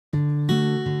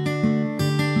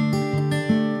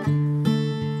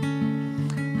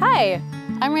Hi,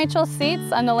 I'm Rachel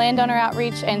Seets. I'm the Landowner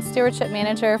Outreach and Stewardship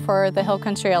Manager for the Hill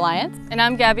Country Alliance. And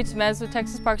I'm Gaby Tamez with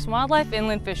Texas Parks and Wildlife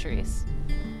Inland Fisheries.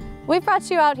 We've brought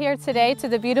you out here today to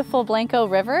the beautiful Blanco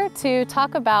River to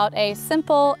talk about a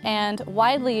simple and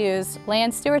widely used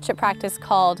land stewardship practice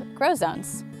called grow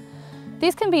zones.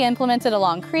 These can be implemented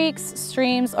along creeks,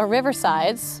 streams, or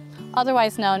riversides,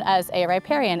 otherwise known as a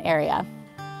riparian area.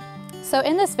 So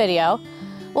in this video,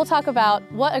 we'll talk about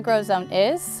what a grow zone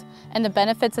is and the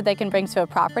benefits that they can bring to a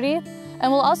property.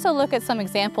 And we'll also look at some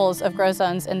examples of grow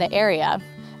zones in the area.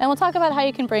 And we'll talk about how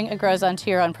you can bring a grow zone to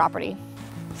your own property.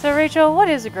 So Rachel, what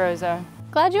is a grow zone?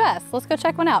 Glad you asked. Let's go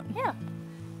check one out. Yeah.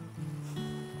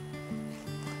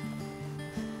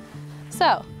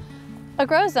 So, a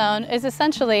grow zone is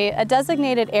essentially a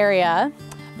designated area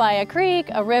by a creek,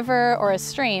 a river, or a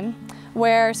stream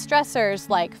where stressors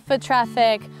like foot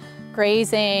traffic,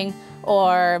 grazing,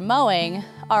 or mowing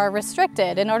are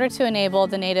restricted in order to enable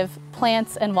the native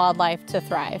plants and wildlife to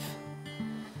thrive.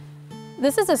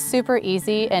 This is a super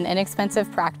easy and inexpensive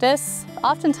practice.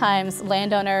 Oftentimes,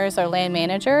 landowners or land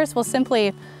managers will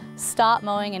simply stop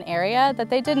mowing an area that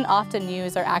they didn't often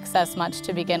use or access much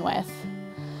to begin with.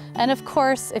 And of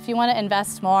course, if you want to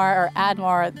invest more or add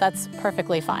more, that's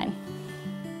perfectly fine.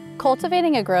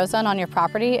 Cultivating a grow zone on your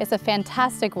property is a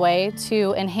fantastic way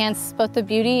to enhance both the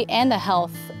beauty and the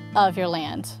health of your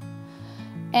land.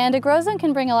 And a grow zone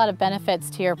can bring a lot of benefits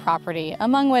to your property,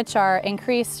 among which are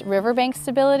increased riverbank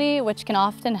stability, which can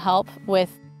often help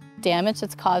with damage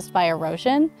that's caused by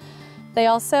erosion. They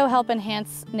also help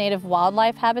enhance native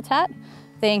wildlife habitat.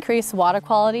 They increase water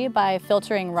quality by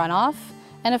filtering runoff.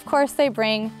 And of course, they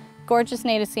bring gorgeous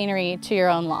native scenery to your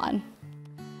own lawn.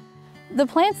 The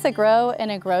plants that grow in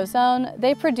a grow zone,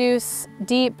 they produce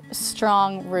deep,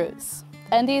 strong roots.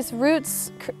 And these roots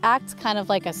act kind of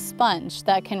like a sponge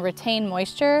that can retain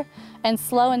moisture and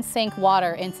slow and sink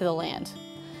water into the land.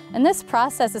 And this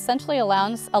process essentially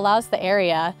allows the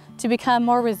area to become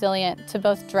more resilient to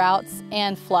both droughts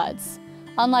and floods,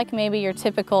 unlike maybe your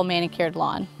typical manicured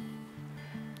lawn.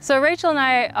 So Rachel and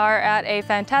I are at a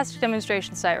fantastic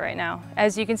demonstration site right now.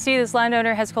 As you can see, this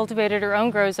landowner has cultivated her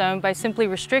own grow zone by simply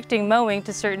restricting mowing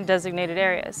to certain designated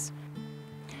areas.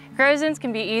 Grow zones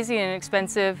can be easy and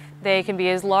inexpensive. They can be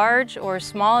as large or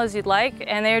small as you'd like,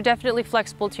 and they are definitely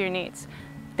flexible to your needs.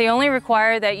 They only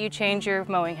require that you change your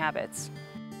mowing habits.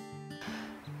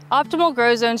 Optimal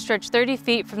grow zones stretch 30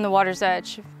 feet from the water's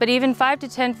edge, but even 5 to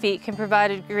 10 feet can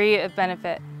provide a degree of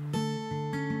benefit.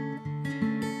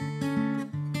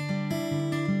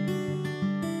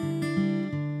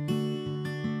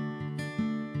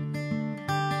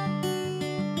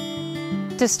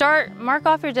 To start, mark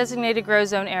off your designated grow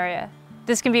zone area.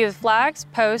 This can be with flags,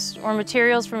 posts, or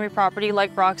materials from your property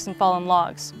like rocks and fallen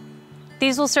logs.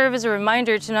 These will serve as a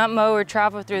reminder to not mow or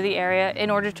travel through the area in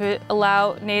order to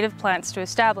allow native plants to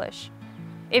establish.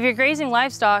 If you're grazing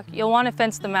livestock, you'll want to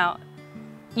fence them out.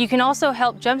 You can also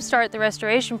help jumpstart the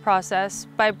restoration process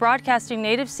by broadcasting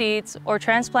native seeds or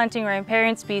transplanting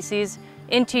riparian species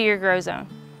into your grow zone.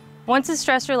 Once a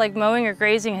stressor like mowing or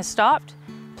grazing has stopped,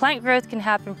 plant growth can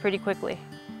happen pretty quickly.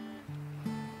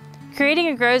 Creating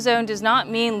a grow zone does not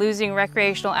mean losing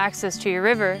recreational access to your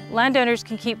river. Landowners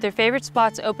can keep their favorite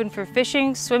spots open for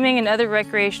fishing, swimming, and other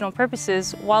recreational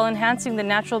purposes while enhancing the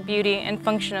natural beauty and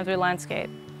function of their landscape.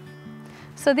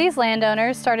 So these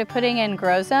landowners started putting in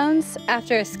grow zones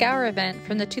after a scour event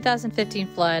from the 2015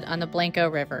 flood on the Blanco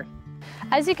River.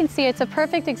 As you can see, it's a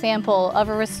perfect example of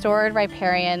a restored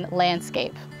riparian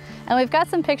landscape. And we've got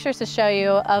some pictures to show you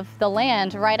of the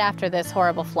land right after this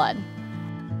horrible flood.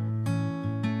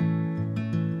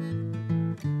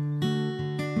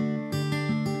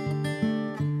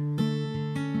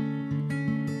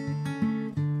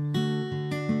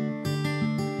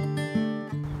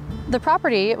 The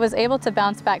property was able to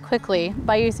bounce back quickly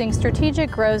by using strategic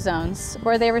grow zones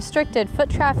where they restricted foot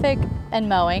traffic and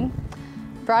mowing,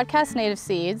 broadcast native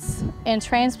seeds, and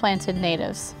transplanted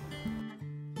natives.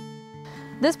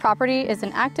 This property is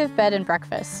an active bed and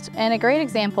breakfast and a great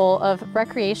example of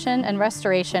recreation and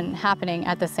restoration happening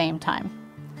at the same time.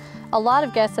 A lot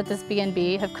of guests at this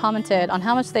B&B have commented on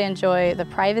how much they enjoy the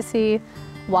privacy,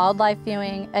 wildlife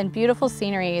viewing, and beautiful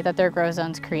scenery that their grow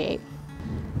zones create.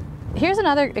 Here's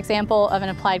another example of an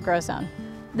applied grow zone.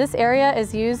 This area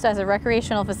is used as a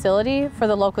recreational facility for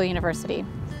the local university.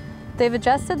 They've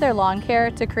adjusted their lawn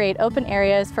care to create open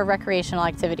areas for recreational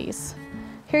activities.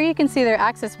 Here you can see their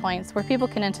access points where people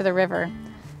can enter the river.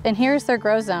 And here's their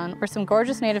grow zone where some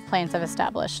gorgeous native plants have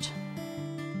established.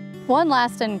 One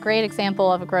last and great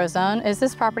example of a grow zone is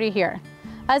this property here.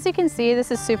 As you can see, this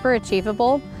is super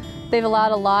achievable. They've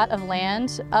allowed a lot of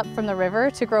land up from the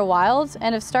river to grow wild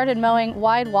and have started mowing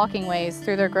wide walking ways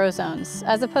through their grow zones,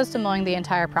 as opposed to mowing the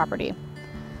entire property.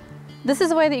 This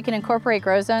is a way that you can incorporate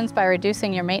grow zones by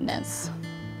reducing your maintenance.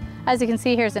 As you can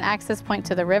see, here's an access point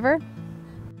to the river.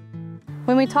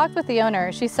 When we talked with the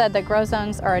owner, she said that grow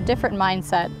zones are a different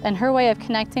mindset and her way of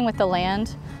connecting with the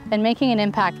land and making an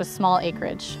impact with small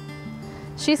acreage.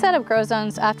 She set up grow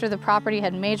zones after the property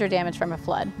had major damage from a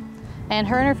flood, and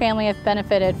her family have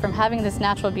benefited from having this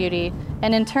natural beauty,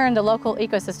 and in turn the local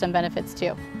ecosystem benefits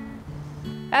too.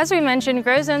 As we mentioned,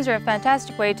 grow zones are a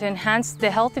fantastic way to enhance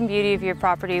the health and beauty of your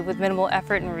property with minimal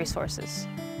effort and resources.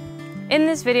 In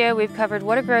this video, we've covered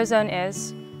what a grow zone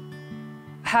is,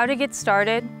 how to get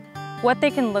started, what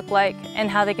they can look like, and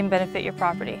how they can benefit your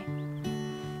property.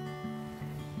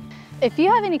 If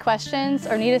you have any questions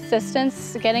or need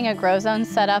assistance getting a grow zone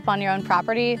set up on your own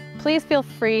property, please feel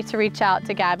free to reach out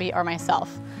to Gaby or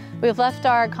myself. We've left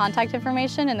our contact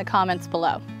information in the comments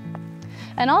below.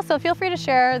 And also feel free to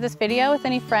share this video with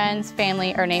any friends,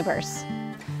 family, or neighbors.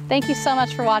 Thank you so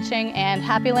much for watching, and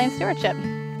happy land stewardship.